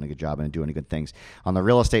people that are doing a good job and doing good things. On the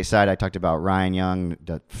real estate side, I talked about Ryan Young,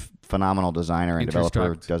 the phenomenal designer and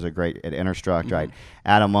developer, does a great at Interstruct, right?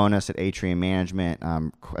 Adam Monas at Atrium Management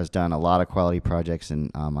has done a lot of quality projects, and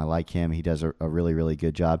I like him. He does a really, really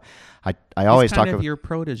good job. I always talk about your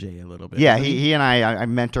protege a little bit. Yeah, he and I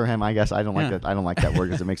mentor him. I guess I don't like that. I don't like that word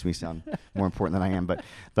because it makes me sound more important than I am. But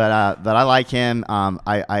I like him.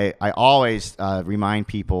 I always remind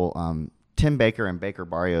people. Tim Baker and Baker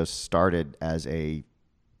Barrios started as a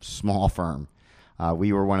small firm.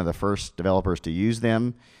 We were one of the first developers to use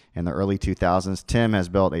them in the early 2000s. Tim has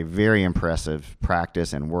built a very impressive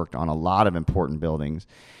practice and worked on a lot of important buildings.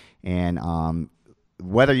 And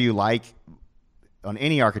whether you like on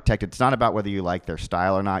any architect, it's not about whether you like their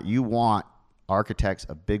style or not. You want architects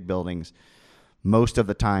of big buildings most of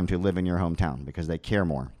the time to live in your hometown because they care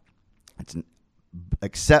more.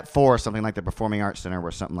 Except for something like the Performing Arts Center,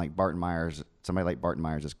 where somebody like Barton Myers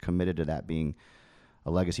is committed to that being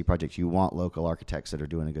a legacy project. You want local architects that are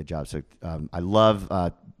doing a good job. So I love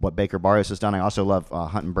what Baker Barrios has done. I also love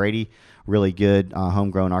Hunt and Brady, really good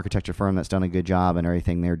homegrown architecture firm that's done a good job in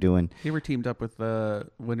everything they're doing. You ever teamed up with the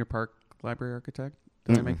Winter Park Library Architect?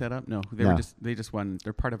 Did I make that up? No, they just won.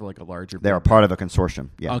 They're part of like a larger. They're a part of a consortium.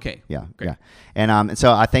 Yeah. Okay. Yeah. Great. Yeah. And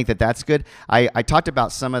so I think that's good. I talked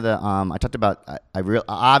about some of the. I talked about.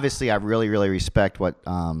 Obviously I really respect what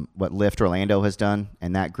Lift Orlando has done,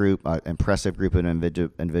 and that group, impressive group of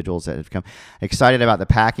individuals that have come. Excited about the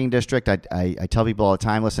Packing District. I tell people all the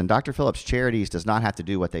time. Listen, Dr. Phillips Charities does not have to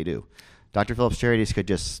do what they do. Dr. Phillips Charities could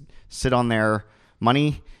just sit on their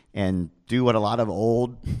money and do what a lot of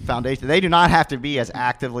old foundations, they do not have to be as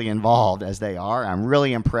actively involved as they are. I'm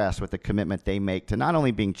really impressed with the commitment they make to not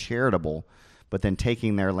only being charitable, but then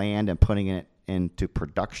taking their land and putting it into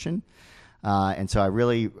production. And so I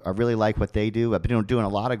really like what they do. I've been doing a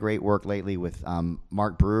lot of great work lately with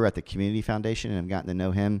Mark Brewer at the Community Foundation, and I've gotten to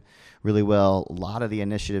know him really well. A lot of the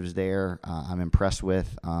initiatives there I'm impressed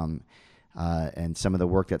with. And some of the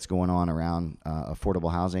work that's going on around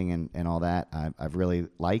affordable housing and all that, I've really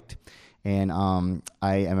liked. And I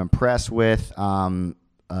am impressed with,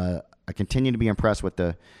 I continue to be impressed with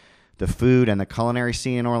the food and the culinary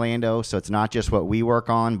scene in Orlando. So it's not just what we work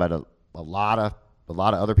on, but a lot of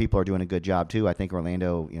other people are doing a good job too. I think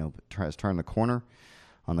Orlando, has turned the corner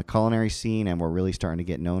on the culinary scene, and we're really starting to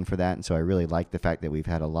get known for that. And so I really like the fact that we've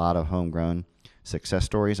had a lot of homegrown success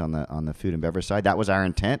stories on the food and beverage side. That was our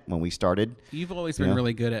intent when we started. You've always been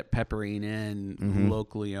really good at peppering in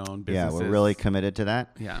locally owned businesses. Yeah, we're really committed to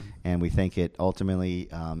that. Yeah, and we think it ultimately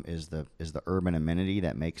is the urban amenity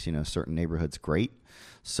that makes certain neighborhoods great.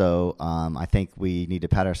 So I think we need to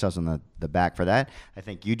pat ourselves on the back for that. I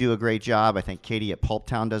think you do a great job. I think Katie at Pulp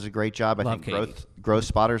Town does a great job. I think Growth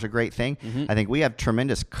Spotter is a great thing. I think we have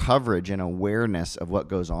tremendous coverage and awareness of what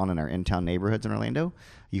goes on in our in-town neighborhoods in Orlando.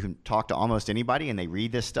 You can talk to almost anybody, and they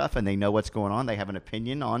read this stuff, and they know what's going on. They have an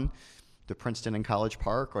opinion on the Princeton and College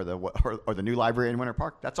Park or the new library in Winter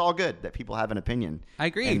Park. That's all good that people have an opinion. I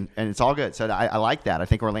agree. And it's all good. So I like that. I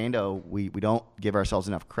think Orlando, we don't give ourselves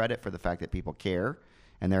enough credit for the fact that people care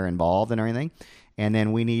and they're involved and everything. And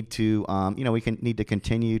then we need to, need to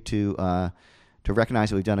continue to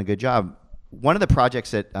recognize that we've done a good job. One of the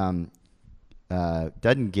projects that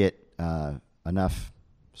doesn't get enough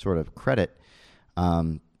sort of credit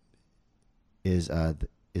is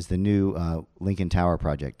the new Lincoln Tower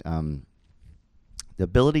project. The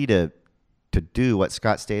ability to do what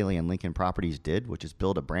Scott Staley and Lincoln Properties did, which is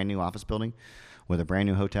build a brand new office building with a brand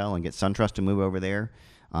new hotel and get SunTrust to move over there.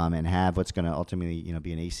 And have what's going to ultimately,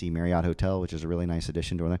 be an AC Marriott hotel, which is a really nice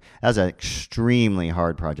addition to it. That's an extremely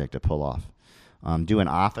hard project to pull off. Doing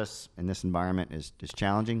office in this environment is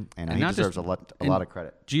challenging, and he deserves a lot of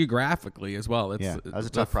credit. Geographically as well. That was a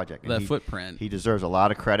tough project. The footprint. He deserves a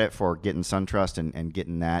lot of credit for getting SunTrust and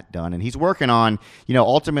getting that done. And he's working on,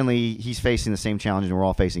 ultimately he's facing the same challenges we're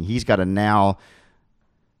all facing. He's got to now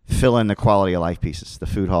fill in the quality of life pieces, the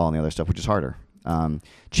food hall and the other stuff, which is harder.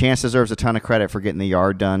 Chance deserves a ton of credit for getting the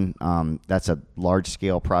yard done. That's a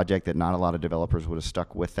large-scale project that not a lot of developers would have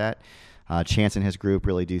stuck with that. Chance and his group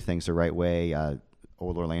really do things the right way.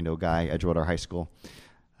 Old Orlando guy, Edgewater High School.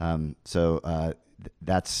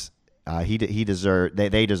 That's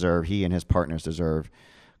he and his partners deserve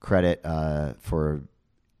credit for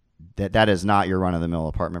that. That is not your run-of-the-mill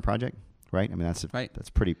apartment project, right? I mean, that's Right. that's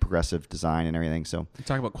pretty progressive design and everything. So You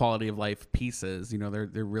talk about quality of life pieces. You know,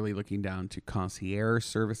 they're really looking down to concierge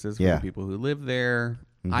services for Yeah. the people who live there.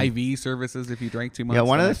 IV services if you drank too much. yeah,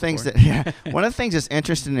 one of the night things before. one of the things that's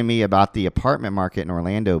interesting to me about the apartment market in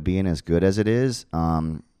Orlando being as good as it is,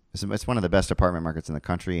 it's one of the best apartment markets in the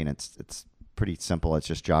country, and it's pretty simple. It's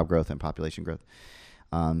just job growth and population growth,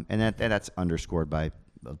 and that's underscored by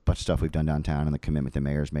a bunch of stuff we've done downtown and the commitment the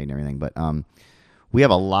mayor's made and everything. But we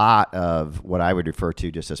have a lot of what I would refer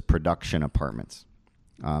to just as production apartments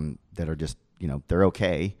that are just, they're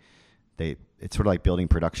okay. It's sort of like building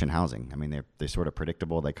production housing. I mean, they're sort of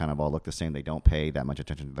predictable. They kind of all look the same. They don't pay that much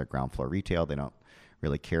attention to their ground floor retail. They don't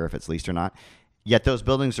really care if it's leased or not. Yet those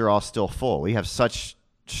buildings are all still full. We have such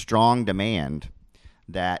strong demand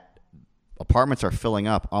that apartments are filling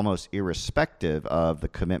up almost irrespective of the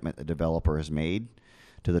commitment the developer has made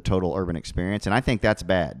to the total urban experience. And I think that's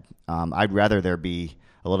bad. I'd rather there be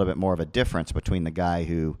a little bit more of a difference between the guy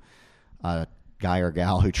or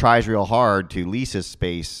gal who tries real hard to lease his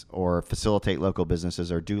space or facilitate local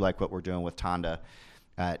businesses or do like what we're doing with Tonda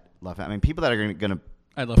at Lafayette. I mean, people that are going to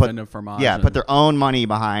I love Fenda Fromage. yeah, put their own money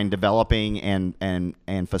behind developing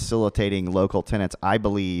and facilitating local tenants, I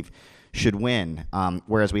believe, should win.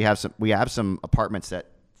 Whereas we have some apartments that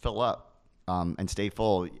fill up and stay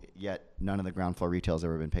full, yet none of the ground floor retail has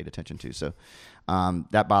ever been paid attention to. So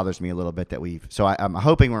that bothers me a little bit that I'm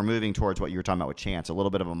hoping we're moving towards what you were talking about with Chance, a little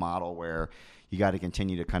bit of a model where you got to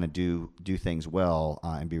continue to kind of do things well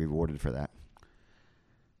and be rewarded for that.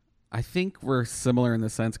 I think we're similar in the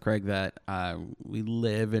sense, Craig, that we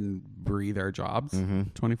live and breathe our jobs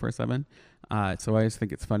 24/7. So I always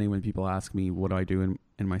think it's funny when people ask me, what do I do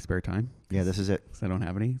in my spare time? Yeah, this is it. 'Cause I don't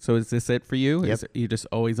have any. So is this it for you? Yep. Is you just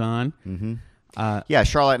always on? Mm-hmm. Yeah,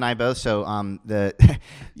 Charlotte and I both. So one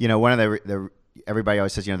of the everybody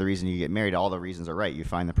always says, the reason you get married, all the reasons are right. You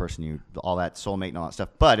find the person, all that soulmate and all that stuff.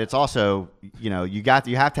 But it's also, you have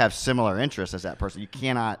to have similar interests as that person. You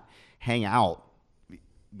cannot hang out,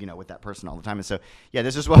 with that person all the time. And so, yeah,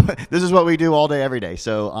 this is what we do all day, every day.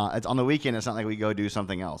 So it's on the weekend. It's not like we go do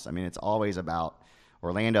something else. I mean, it's always about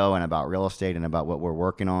Orlando and about real estate and about what we're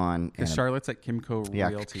working on. Because Charlotte's at Kimco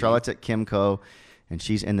Realty. Charlotte's at Kimco, and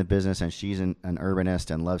she's in the business, and she's an urbanist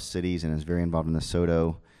and loves cities and is very involved in the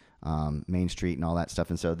SoDo, Main Street and all that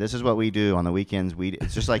stuff. And so this is what we do on the weekends.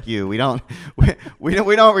 It's just like you. We don't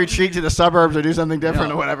retreat to the suburbs or do something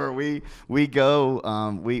different or whatever. We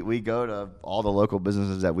go we go to all the local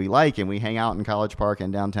businesses that we like, and we hang out in College Park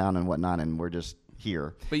and downtown and whatnot, and we're just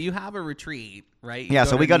here. But you have a retreat, right? Yeah,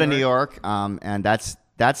 so we go to New York, and that's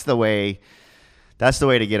the way. That's the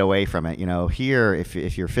way to get away from it. Here,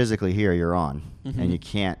 if you're physically here, you're on, and I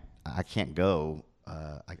can't go.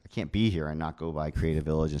 I can't be here and not go by Creative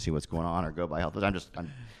Village and see what's going on, or go by Health.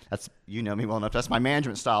 That's me well enough. That's my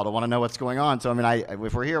management style to want to know what's going on. So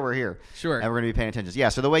if we're here, we're here. Sure. And we're going to be paying attention. Yeah.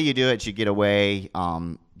 So the way you do it, you get away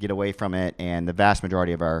from it, and the vast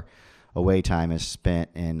majority of our away time is spent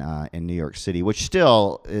in New York City, which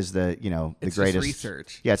still is the It's greatest just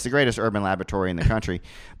research. Yeah, it's the greatest urban laboratory in the country.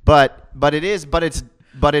 but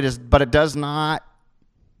it does not.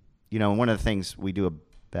 One of the things we do a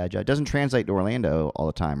bad job. It doesn't translate to Orlando all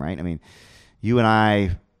the time, right? I mean, you and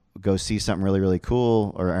I go see something really, really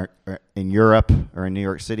cool or in Europe or in New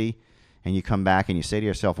York City, and you come back and you say to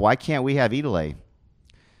yourself, why can't we have Eataly?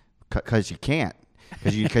 Because you can't.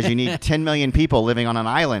 Because you need 10 million people living on an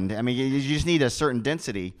island. I mean, you just need a certain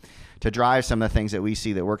density to drive some of the things that we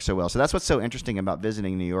see that work so well. So that's what's so interesting about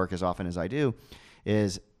visiting New York as often as I do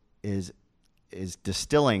is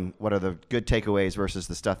distilling what are the good takeaways versus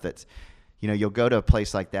the stuff that's, you'll go to a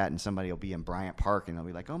place like that and somebody will be in Bryant Park and they'll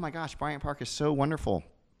be like, oh my gosh, Bryant Park is so wonderful.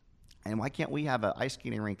 And why can't we have an ice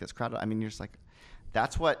skating rink that's crowded? I mean, you're just like,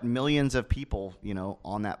 that's what millions of people,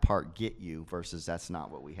 on that park get you versus that's not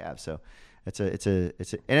what we have. So it's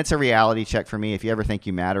a reality check for me. If you ever think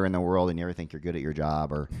you matter in the world and you ever think you're good at your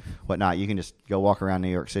job or whatnot, you can just go walk around New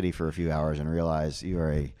York City for a few hours and realize you're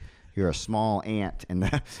a small ant in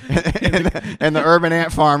the urban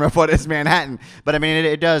ant farm of what is Manhattan. But I mean,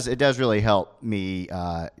 it does really help me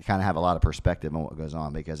kind of have a lot of perspective on what goes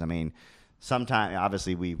on, because I mean, sometimes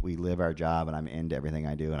obviously we live our job and I'm into everything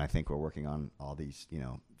I do, and I think we're working on all these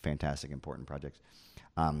fantastic important projects.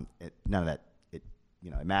 None of that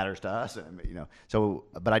it matters to us, So,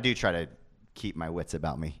 but I do try to keep my wits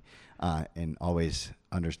about me and always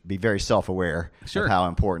be very self-aware of how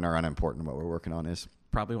important or unimportant what we're working on is.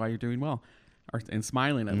 Probably why you're doing well and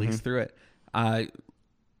smiling at least through it.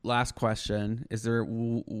 last question. Is there,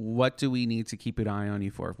 what do we need to keep an eye on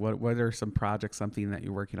you for? What are some projects, something that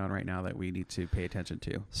you're working on right now that we need to pay attention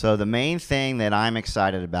to? So the main thing that I'm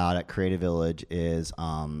excited about at Creative Village is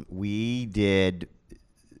we did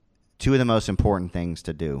two of the most important things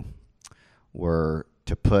to do were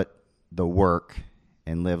to put the work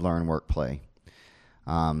in live, learn, work, play.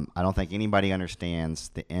 I don't think anybody understands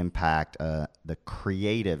the impact, the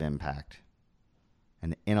creative impact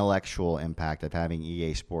and the intellectual impact of having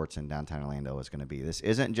EA Sports in downtown Orlando is going to be. This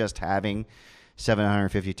isn't just having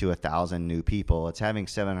 750 to 1,000 new people. It's having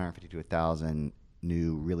 750 to 1,000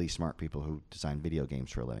 new, really smart people who design video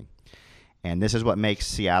games for a living. And this is what makes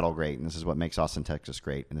Seattle great, and this is what makes Austin, Texas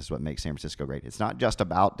great, and this is what makes San Francisco great. It's not just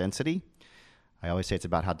about density. I always say it's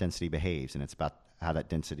about how density behaves, and it's about how that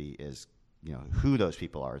density is, who those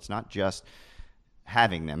people are. It's not just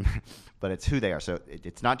having them, but it's who they are. So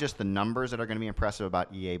it's not just the numbers that are going to be impressive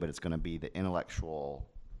about EA, but it's going to be the intellectual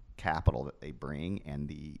capital that they bring and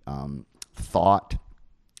the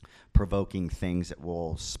thought-provoking things that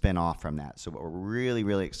will spin off from that. So what we're really,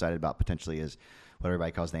 really excited about potentially is what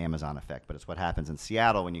everybody calls the Amazon effect, but it's what happens in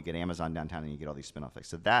Seattle when you get Amazon downtown and you get all these spin-off effects.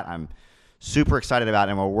 So that I'm super excited about,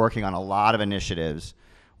 and we're working on a lot of initiatives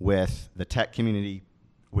with the tech community,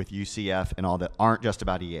 with UCF, and all that aren't just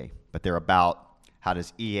about EA, but they're about how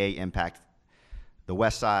does EA impact the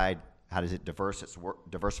West Side, how does it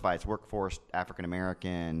diversify its workforce, African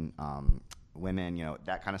American, women,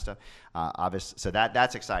 that kind of stuff. Obviously, so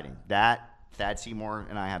that's exciting. Thad Seymour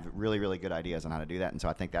and I have really, really good ideas on how to do that, and so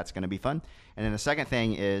I think that's going to be fun. And then the second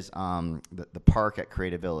thing is the park at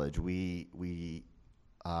Creative Village. We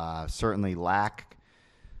certainly lack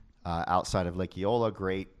outside of Lake Eola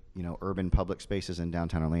great urban public spaces in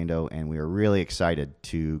downtown Orlando, and we are really excited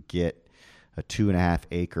to get a 2.5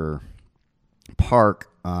 acre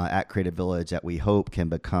park at Creative Village that we hope can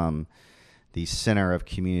become the center of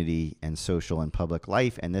community and social and public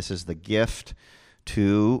life. And this is the gift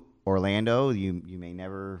to Orlando. You may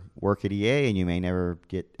never work at EA, and you may never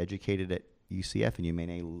get educated at UCF, and you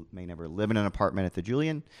may never live in an apartment at the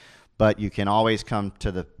Julian, but you can always come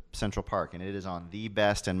to the Central Park, and it is on the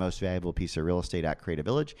best and most valuable piece of real estate at Creative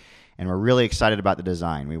Village, and we're really excited about the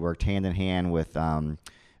design. We worked hand in hand with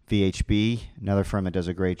VHB, another firm that does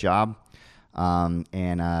a great job,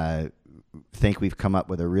 and think we've come up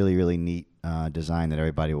with a really, really neat design that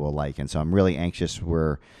everybody will like. And so I'm really anxious.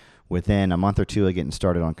 We're within a month or two of getting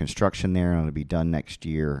started on construction there, and it'll be done next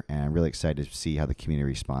year, and I'm really excited to see how the community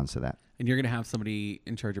responds to that. And you're going to have somebody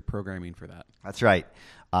in charge of programming for that. That's right.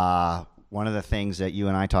 One of the things that you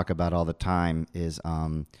and I talk about all the time is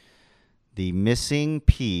the missing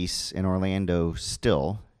piece in Orlando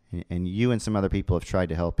still, and you and some other people have tried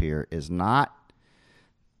to help here, is not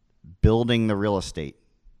building the real estate.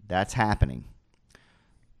 That's happening.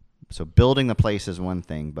 So building the place is one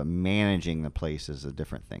thing, but managing the place is a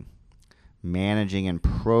different thing. Managing and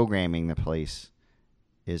programming the place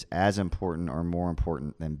is as important or more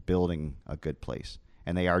important than building a good place.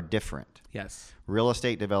 And they are different. Yes. Real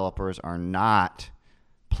estate developers are not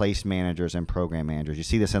place managers and program managers. You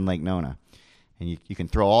see this in Lake Nona. And you can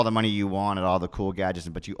throw all the money you want at all the cool gadgets,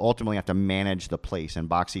 but you ultimately have to manage the place. And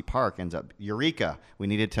Boxy Park ends up, eureka, we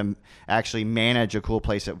needed to actually manage a cool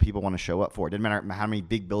place that people want to show up for. It didn't matter how many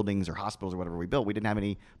big buildings or hospitals or whatever we built. We didn't have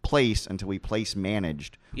any place until we place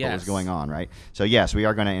managed what was going on, right? So, yes, we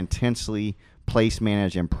are going to intensely place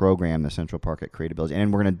manage and program the Central Park at Creative Village.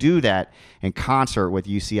 And we're going to do that in concert with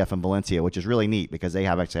UCF and Valencia, which is really neat because they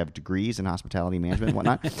actually have degrees in hospitality management and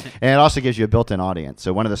whatnot. And it also gives you a built-in audience.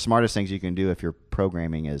 So one of the smartest things you can do if you're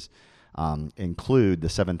programming is include the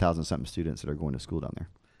 7,000-something students that are going to school down there.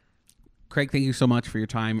 Craig, thank you so much for your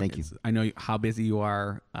time. Thank you. I know how busy you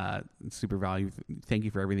are. Super valuable. Thank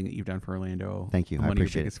you for everything that you've done for Orlando. Thank you. I'm I one of your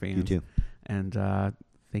appreciate biggest it. fans. You too. And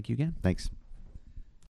thank you again. Thanks.